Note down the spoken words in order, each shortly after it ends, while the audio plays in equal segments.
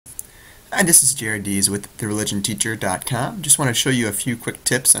Hi, this is Jared Dees with thereligionteacher.com. Just want to show you a few quick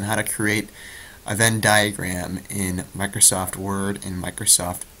tips on how to create a Venn diagram in Microsoft Word and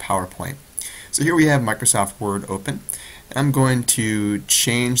Microsoft PowerPoint. So here we have Microsoft Word open, and I'm going to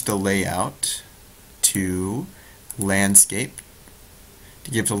change the layout to landscape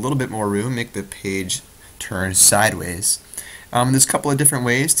to give it a little bit more room, make the page turn sideways. There's a couple of different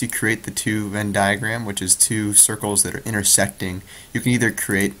ways to create the two Venn diagram, which is two circles that are intersecting. You can either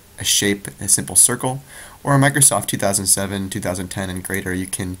create a shape, a simple circle, or in Microsoft 2007, 2010, and greater, you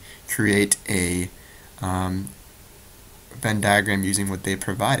can create a Venn diagram using what they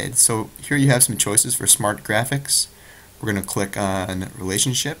provided. So here you have some choices for smart graphics. We're going to click on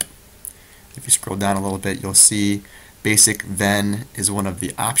relationship. If you scroll down a little bit, you'll see basic Venn is one of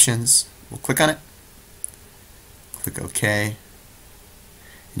the options. We'll click on it. Click OK,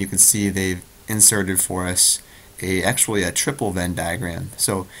 and you can see they've inserted for us actually a triple Venn diagram.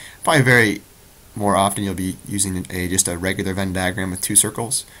 So probably very more often you'll be using just a regular Venn diagram with two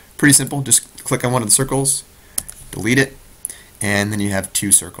circles. Pretty simple, just click on one of the circles, delete it, and then you have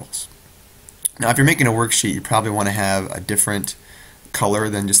two circles. Now if you're making a worksheet, you probably want to have a different color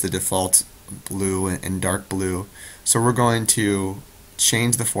than just the default blue and dark blue. So we're going to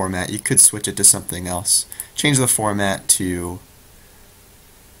change the format. You could switch it to something else. Change the format to,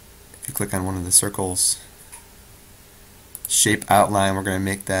 if you click on one of the circles, shape outline, we're going to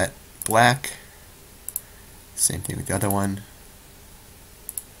make that black. Same thing with the other one.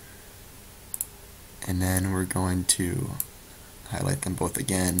 And then we're going to highlight them both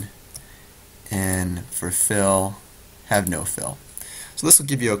again. And for fill, have no fill. So this will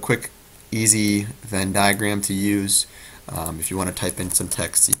give you a quick, easy Venn diagram to use. If you want to type in some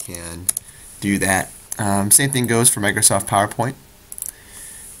text, you can do that. Same thing goes for Microsoft PowerPoint.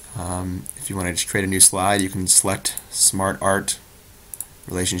 If you want to just create a new slide, you can select Smart Art,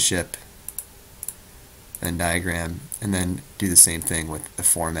 Relationship, Venn diagram, and then do the same thing with the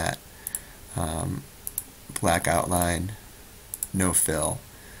format. Black outline, no fill,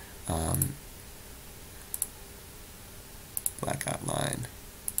 black outline,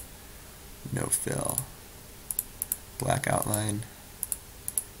 no fill, black outline,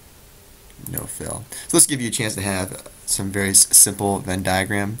 no fill. So let's give you a chance to have some very simple Venn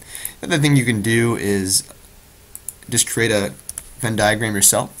diagram. The other thing you can do is just create a Venn diagram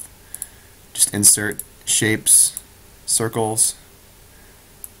yourself. Just insert shapes, circles,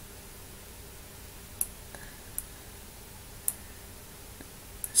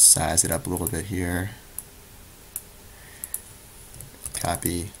 size it up a little bit here,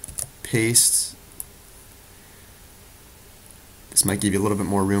 copy, paste. This might give you a little bit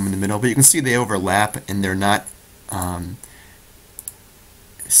more room in the middle, but you can see they overlap and they're not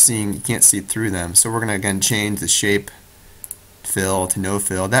you can't see through them. So we're going to again change the shape fill to no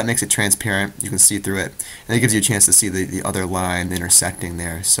fill. That makes it transparent. You can see through it, and it gives you a chance to see the other line intersecting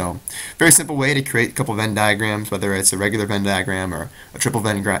there. So very simple way to create a couple Venn diagrams, whether it's a regular Venn diagram or a triple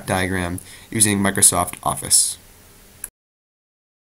Venn diagram using Microsoft Office.